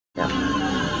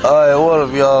Alright, what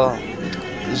up, y'all?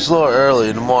 It's a little early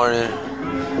in the morning,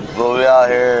 but we out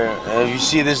here. And if you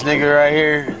see this nigga right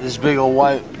here, this big old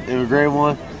white and gray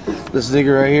one, this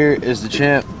nigga right here is the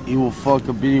champ. He will fuck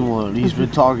up anyone. He's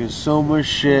been talking so much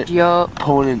shit,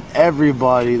 poning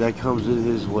everybody that comes in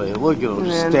his way. Look at him,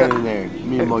 just standing there,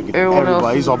 me mugging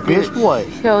everybody. He's all bitch boy.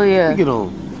 Hell yeah. Look at him.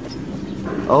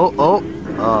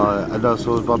 I know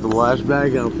someone's about to lash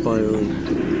back out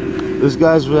finally. This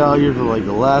guy's been out here for like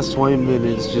the last 20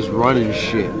 minutes just running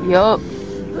shit. Yup.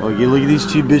 Okay, look at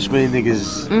these two bitch made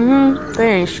niggas.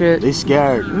 They ain't shit. They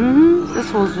scared. This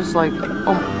fool's just like,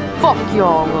 oh, fuck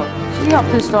y'all. See how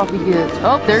pissed off he gets.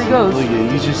 Oh, there he goes. Look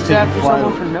at you just taking flight.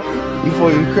 You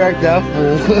fucking cracked that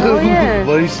fool. Oh yeah.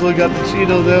 But he still got the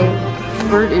Cheeto though.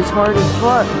 Bird is hard as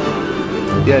fuck.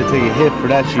 You gotta take a hit for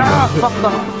that Cheeto. Ah, fuck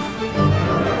off.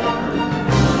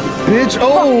 Bitch,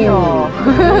 oh!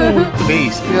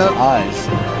 Face, his eyes.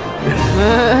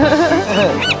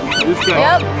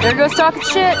 Yep, there goes talking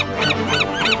shit. A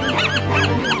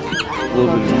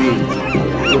little bit of meat.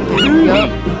 Yep.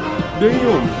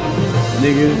 Damn.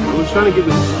 Nigga, I was trying to get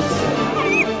this.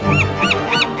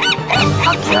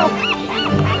 Fuck you.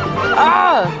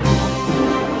 Ah!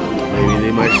 Maybe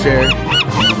they might share.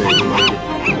 Maybe they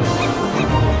might.